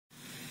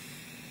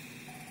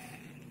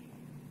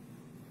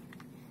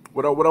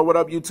What up,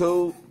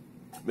 YouTube?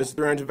 Mr.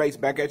 300 Vapes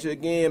back at you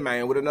again,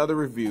 man, with another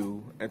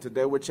review. And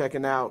today we're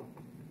checking out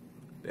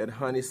that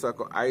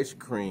Honeysuckle ice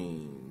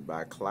cream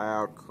by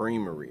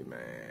Creamery,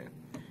 man.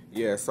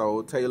 Yeah,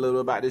 so tell you a little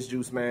bit about this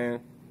juice, man.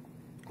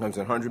 Comes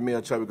in 100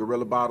 ml chubby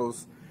gorilla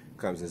bottles.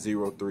 Comes in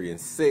 0, 3,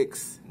 and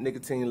 6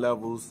 nicotine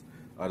levels.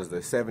 There's a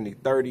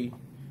 70-30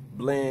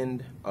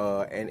 blend,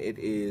 and it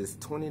is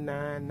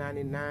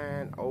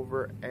 $29.99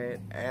 over at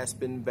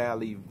Aspen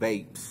Valley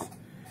Vapes.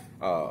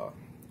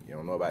 You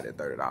don't know about that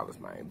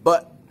 $30, man.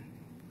 But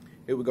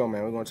here we go,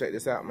 man. We're gonna check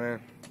this out, man.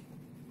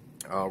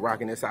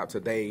 Rocking this out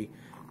today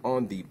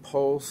on the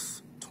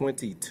Pulse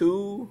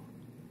 22.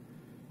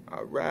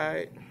 All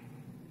right.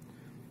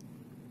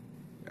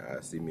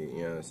 See me,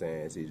 you know what I'm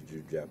saying? See the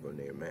drip drop on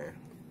there, man.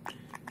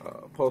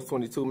 Pulse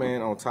 22,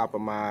 man, on top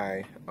of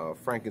my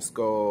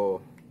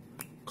Franken-Skull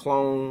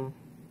clone.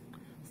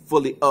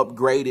 Fully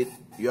upgraded,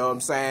 you know what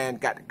I'm saying?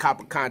 Got the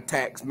copper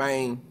contacts,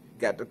 man.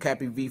 Got the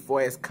Cappy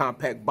V4S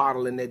compact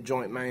bottle in that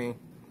joint, man.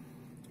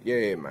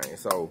 Yeah, man.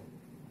 So,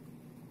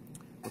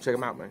 go check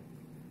them out, man.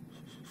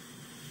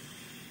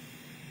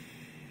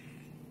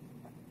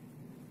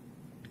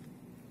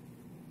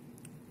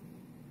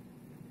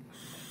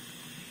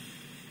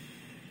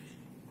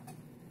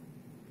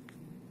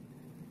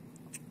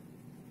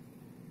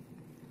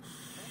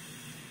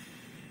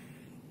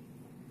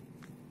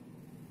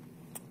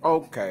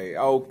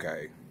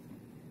 Okay.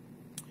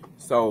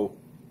 So,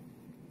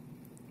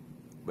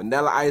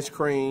 vanilla ice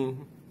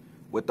cream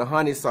with the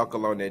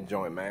honeysuckle on that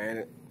joint,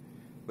 man.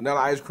 Vanilla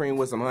ice cream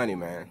with some honey,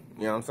 man.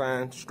 You know what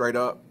I'm saying? Straight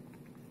up,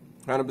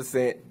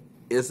 100%.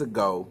 It's a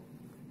go.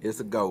 It's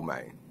a go,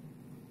 man.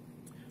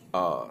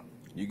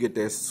 You get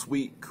that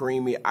sweet,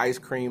 creamy ice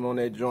cream on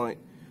that joint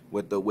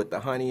with the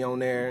honey on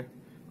there.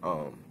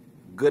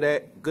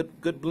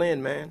 Good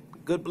blend, man.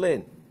 Good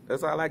blend.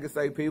 That's all I like to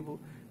say, people.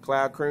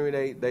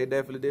 Creamery, they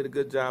definitely did a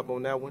good job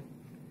on that one.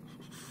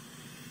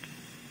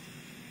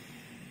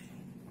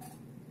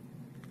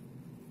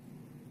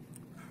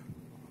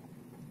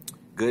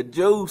 Good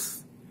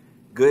juice.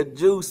 Good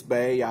juice,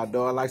 man. Y'all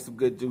know I like some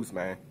good juice,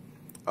 man.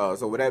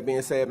 So with that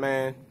being said,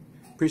 man,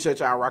 appreciate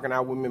y'all rocking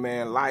out with me,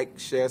 man. Like,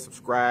 share,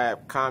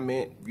 subscribe,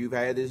 comment if you've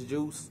had this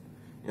juice.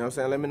 You know what I'm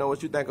saying? Let me know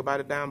what you think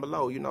about it down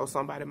below. You know,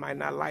 somebody might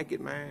not like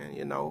it, man.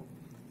 You know,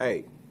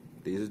 hey,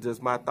 these are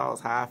just my thoughts,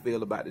 how I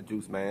feel about the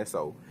juice, man.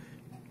 So,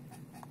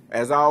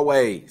 as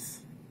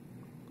always,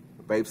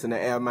 vapes in the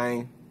air,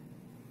 man.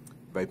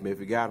 Vape me if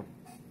you got them.